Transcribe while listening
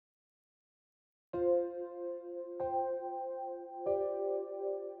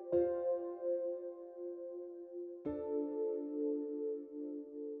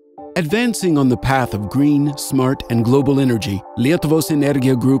Advancing on the path of green, smart, and global energy, Lietuvos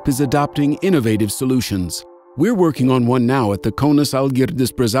Energijos Group is adopting innovative solutions. We're working on one now at the Kaunas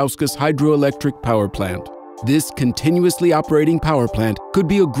Algirdas Brazauskas hydroelectric power plant. This continuously operating power plant could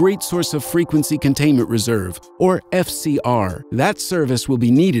be a great source of frequency containment reserve, or FCR. That service will be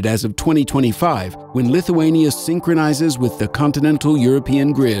needed as of 2025, when Lithuania synchronizes with the continental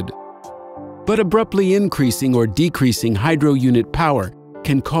European grid. But abruptly increasing or decreasing hydro unit power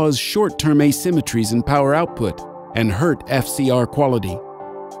can cause short-term asymmetries in power output and hurt FCR quality.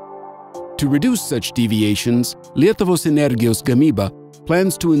 To reduce such deviations, Lietuvos Energijos Gamyba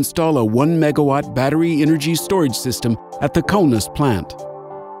plans to install a 1 megawatt battery energy storage system at the Kaunas plant.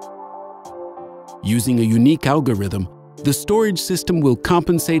 Using a unique algorithm, the storage system will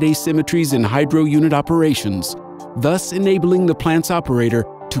compensate asymmetries in hydro unit operations, thus enabling the plant's operator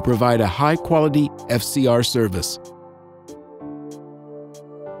to provide a high-quality FCR service.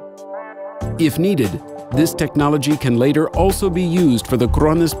 If needed, this technology can later also be used for the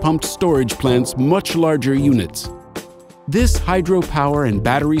Kruonis pumped storage plant's much larger units. This hydropower and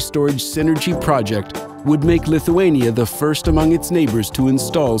battery storage synergy project would make Lithuania the first among its neighbors to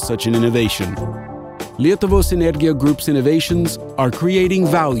install such an innovation. Lietuvos Energijos Group's innovations are creating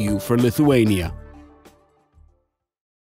value for Lithuania.